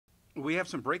We have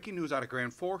some breaking news out of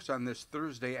Grand Forks on this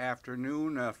Thursday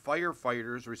afternoon.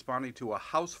 Firefighters responding to a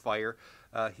house fire.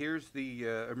 Here's the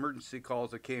emergency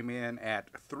calls that came in at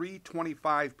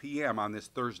 3:25 p.m. on this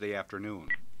Thursday afternoon.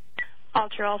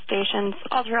 Alter all stations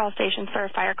for a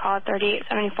fire call at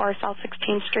 3874 South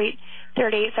 16th Street,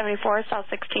 3874 South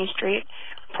 16th Street.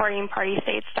 Reporting party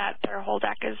states that their whole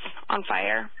deck is on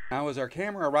fire. Now, as our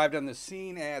camera arrived on the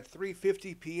scene at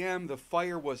 3:50 p.m., the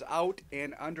fire was out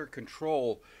and under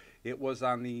control. It was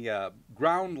on the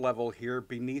ground level here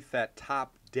beneath that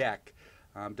top deck.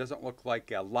 Doesn't look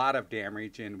like a lot of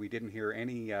damage, and we didn't hear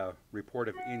any report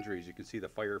of injuries. You can see the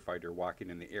firefighter walking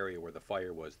in the area where the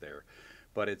fire was there.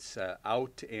 But it's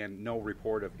out and no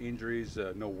report of injuries,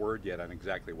 no word yet on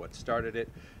exactly what started it.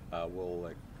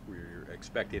 We're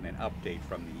expecting an update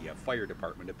from the fire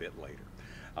department a bit later.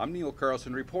 I'm Neil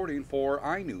Carlson reporting for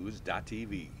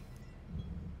iNews.tv.